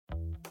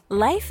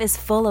Life is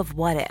full of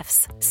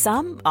what-ifs.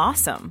 Some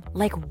awesome,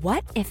 like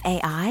what if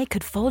AI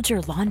could fold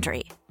your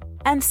laundry?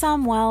 And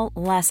some, well,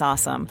 less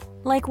awesome,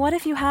 like what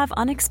if you have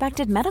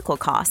unexpected medical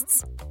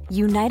costs?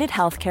 United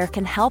Healthcare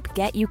can help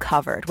get you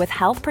covered with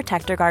Health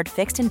Protector Guard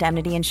fixed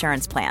indemnity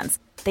insurance plans.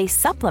 They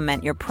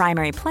supplement your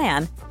primary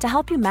plan to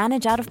help you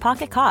manage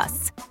out-of-pocket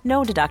costs.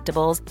 No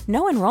deductibles,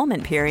 no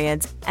enrollment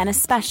periods, and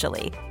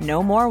especially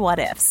no more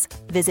what-ifs.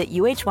 Visit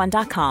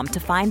uh1.com to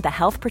find the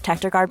Health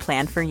Protector Guard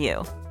plan for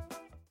you.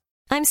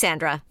 I'm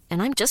Sandra,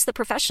 and I'm just the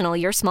professional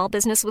your small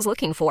business was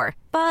looking for.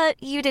 But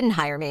you didn't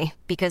hire me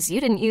because you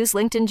didn't use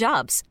LinkedIn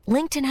Jobs.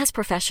 LinkedIn has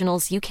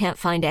professionals you can't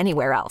find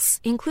anywhere else,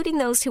 including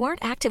those who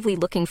aren't actively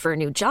looking for a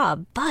new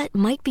job, but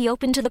might be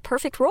open to the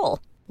perfect role,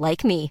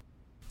 like me.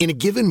 In a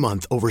given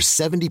month, over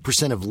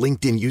 70% of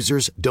LinkedIn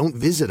users don't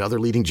visit other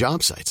leading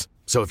job sites.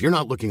 So if you're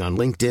not looking on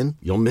LinkedIn,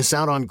 you'll miss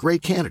out on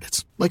great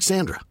candidates like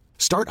Sandra.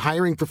 Start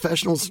hiring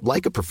professionals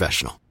like a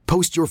professional.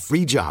 Post your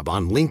free job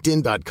on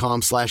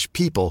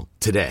linkedin.com/people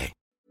today.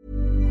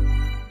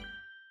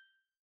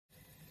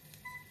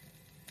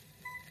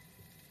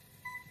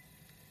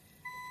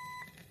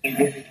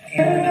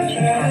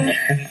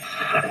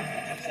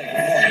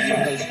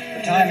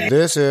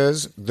 This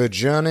is The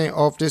Journey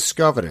of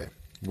Discovery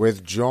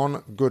with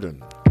John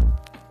Gooden.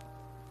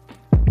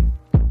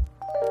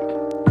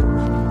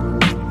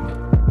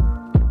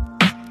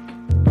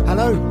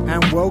 Hello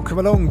and welcome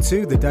along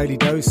to the Daily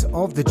Dose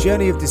of The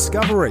Journey of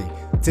Discovery.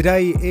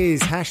 Today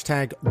is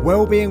hashtag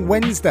Wellbeing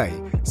Wednesday,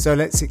 so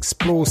let's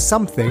explore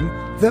something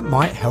that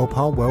might help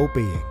our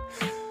well-being.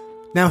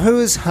 Now, who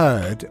has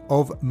heard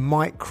of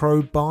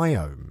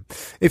microbiome?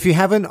 If you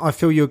haven't, I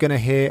feel you're going to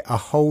hear a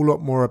whole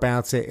lot more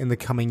about it in the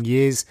coming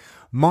years.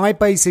 My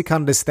basic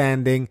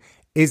understanding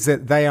is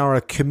that they are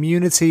a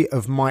community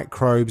of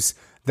microbes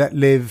that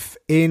live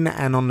in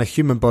and on the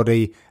human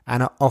body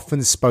and are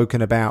often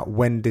spoken about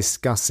when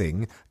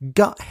discussing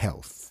gut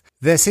health.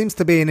 There seems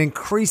to be an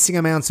increasing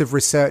amount of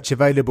research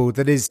available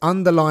that is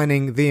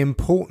underlining the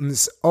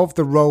importance of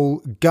the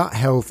role gut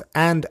health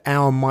and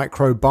our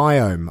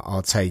microbiome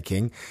are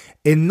taking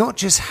in not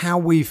just how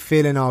we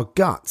feel in our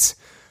gut,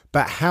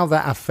 but how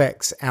that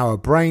affects our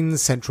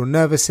brains, central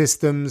nervous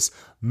systems,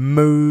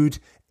 mood,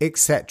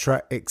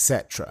 etc.,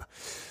 etc.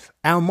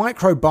 Our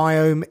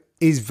microbiome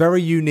is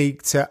very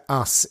unique to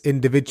us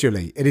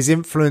individually. It is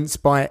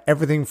influenced by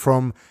everything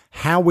from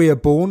how we are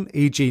born,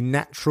 e.g.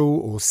 natural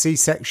or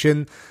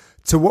C-section,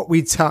 to what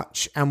we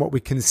touch and what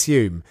we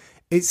consume.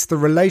 It's the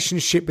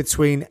relationship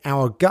between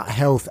our gut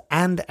health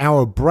and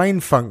our brain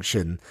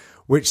function,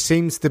 which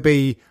seems to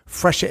be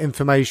fresher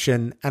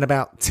information. And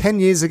about 10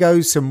 years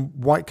ago, some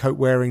white coat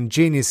wearing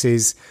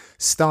geniuses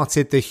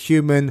started the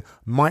Human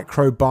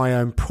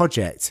Microbiome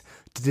Project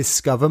to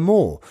discover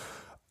more.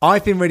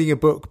 I've been reading a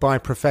book by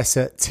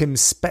Professor Tim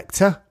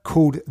Spector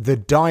called The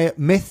Diet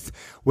Myth,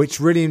 which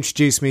really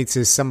introduced me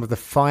to some of the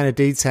finer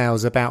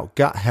details about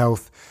gut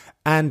health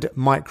and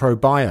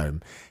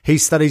microbiome. He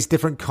studies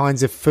different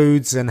kinds of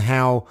foods and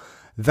how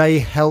they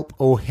help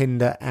or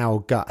hinder our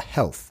gut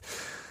health.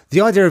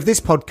 The idea of this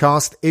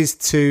podcast is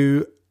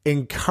to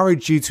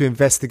encourage you to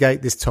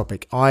investigate this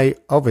topic. I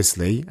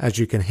obviously, as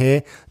you can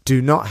hear,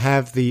 do not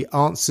have the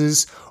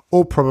answers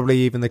or probably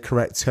even the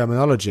correct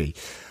terminology.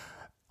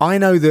 I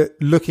know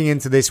that looking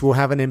into this will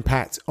have an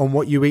impact on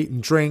what you eat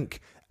and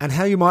drink and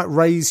how you might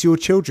raise your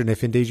children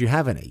if indeed you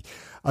have any.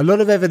 A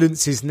lot of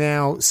evidence is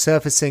now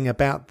surfacing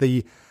about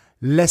the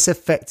less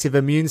effective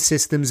immune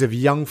systems of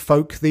young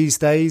folk these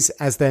days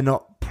as they're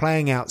not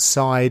playing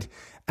outside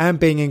and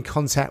being in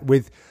contact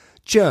with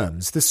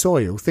germs, the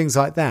soil, things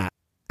like that.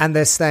 And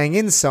they're staying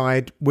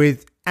inside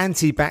with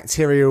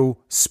antibacterial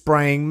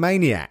spraying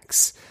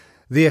maniacs.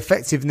 The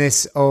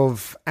effectiveness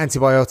of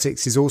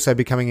antibiotics is also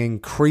becoming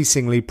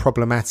increasingly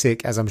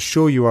problematic, as I'm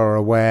sure you are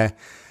aware,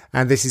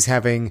 and this is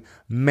having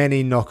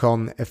many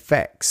knock-on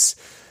effects.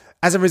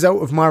 As a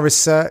result of my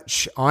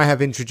research, I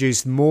have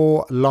introduced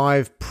more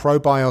live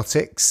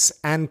probiotics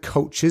and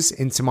cultures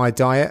into my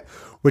diet,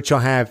 which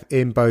I have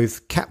in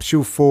both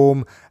capsule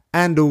form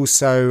and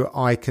also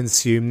I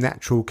consume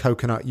natural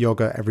coconut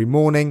yogurt every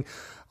morning.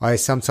 I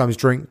sometimes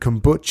drink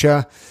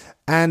kombucha.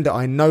 And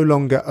I no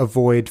longer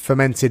avoid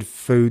fermented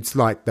foods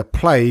like the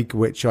plague,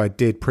 which I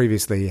did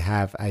previously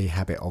have a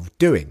habit of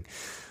doing.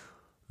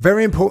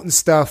 Very important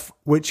stuff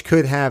which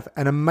could have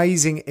an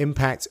amazing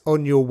impact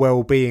on your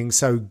well-being.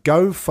 So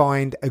go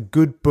find a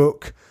good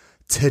book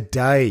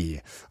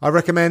today. I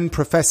recommend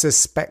Professor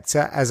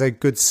Spector as a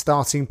good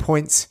starting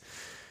point.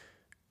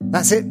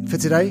 That's it for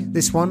today.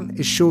 This one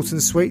is short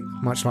and sweet,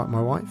 much like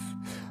my wife.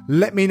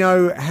 Let me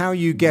know how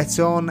you get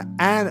on,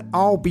 and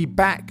I'll be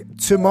back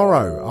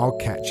tomorrow. I'll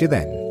catch you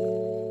then.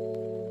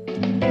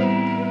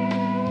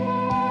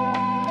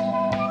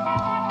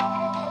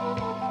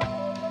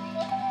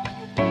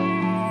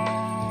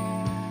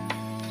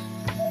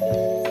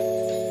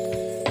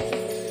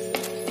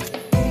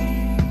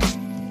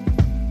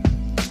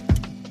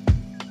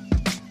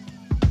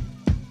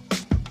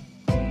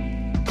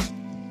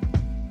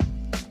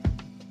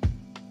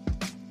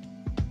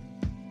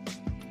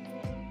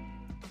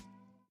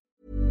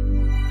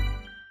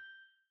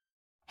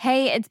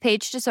 Hey, it's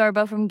Paige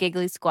DeSorbo from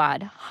Giggly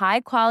Squad.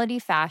 High quality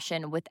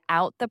fashion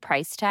without the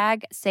price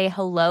tag. Say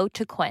hello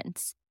to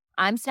Quince.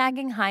 I'm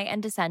snagging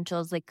high-end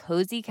essentials like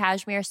cozy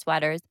cashmere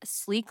sweaters,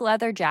 sleek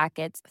leather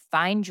jackets,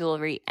 fine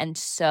jewelry, and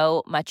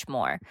so much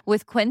more.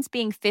 With Quince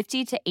being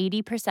 50 to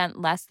 80%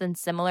 less than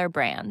similar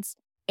brands.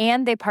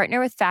 And they partner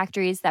with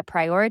factories that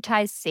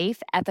prioritize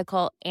safe,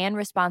 ethical, and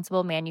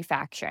responsible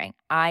manufacturing.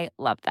 I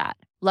love that.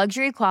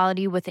 Luxury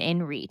quality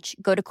within reach.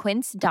 Go to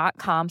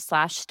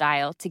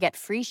quince.com/style to get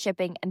free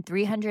shipping and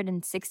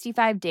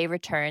 365-day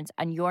returns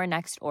on your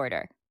next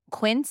order.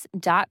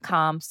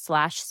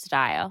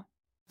 Quince.com/style.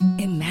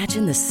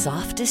 Imagine the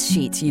softest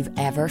sheets you've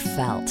ever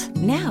felt.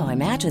 Now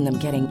imagine them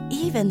getting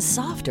even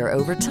softer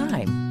over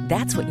time.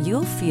 That's what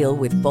you'll feel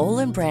with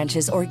Boll &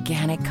 Branch's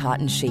organic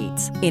cotton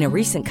sheets. In a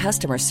recent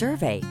customer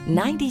survey,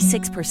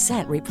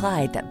 96%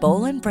 replied that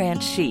Boll &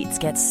 Branch sheets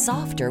get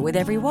softer with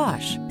every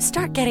wash.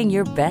 Start getting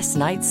your best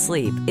night's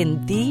sleep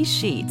in these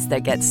sheets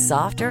that get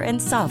softer and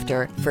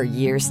softer for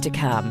years to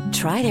come.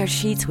 Try their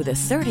sheets with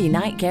a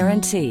 30-night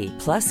guarantee.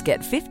 Plus, get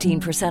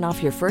 15%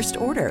 off your first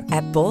order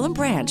at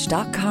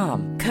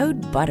bollandbranch.com.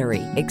 Code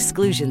BUTTERY.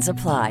 Exclusions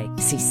apply.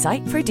 See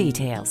site for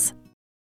details.